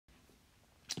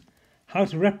how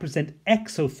to represent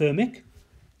exothermic,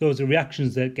 those are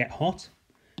reactions that get hot,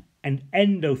 and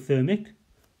endothermic,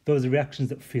 those are reactions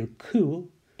that feel cool,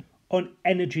 on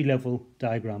energy level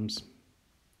diagrams.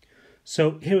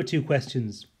 So here are two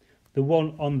questions. The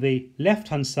one on the left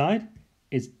hand side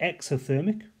is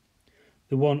exothermic.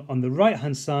 The one on the right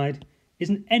hand side is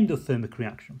an endothermic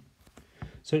reaction.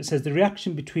 So it says the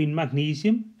reaction between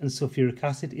magnesium and sulfuric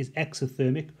acid is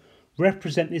exothermic.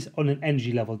 Represent this on an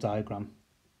energy level diagram.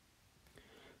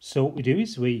 So what we do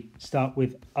is we start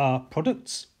with our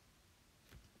products,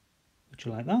 which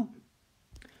are like that.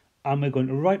 And we're going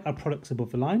to write our products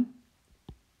above the line.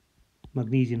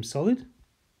 Magnesium solid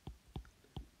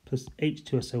plus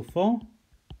H2SO4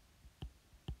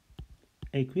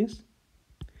 aqueous.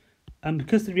 And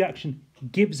because the reaction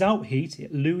gives out heat,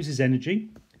 it loses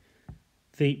energy.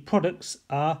 The products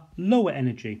are lower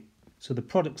energy. So the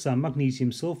products are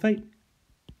magnesium sulfate,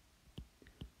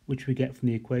 which we get from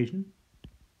the equation,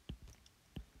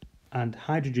 and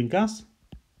hydrogen gas.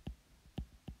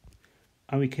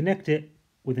 And we connect it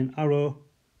with an arrow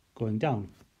going down.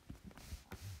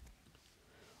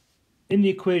 In the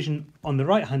equation on the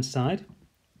right hand side,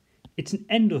 it's an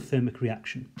endothermic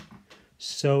reaction.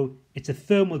 So it's a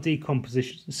thermal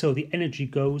decomposition, so the energy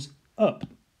goes up.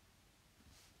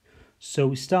 So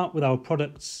we start with our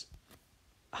products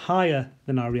higher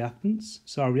than our reactants.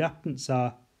 So our reactants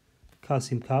are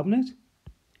calcium carbonate,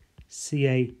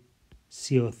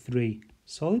 CaCO3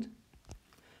 solid.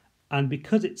 And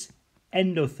because it's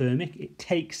endothermic, it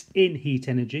takes in heat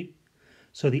energy.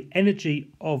 So the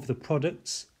energy of the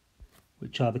products,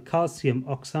 which are the calcium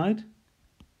oxide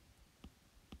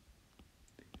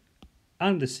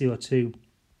and the CO2,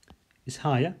 is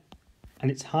higher. And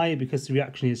it's higher because the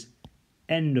reaction is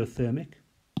endothermic.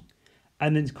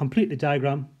 And then to complete the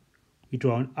diagram, we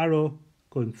draw an arrow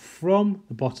going from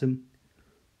the bottom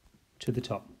to the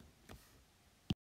top.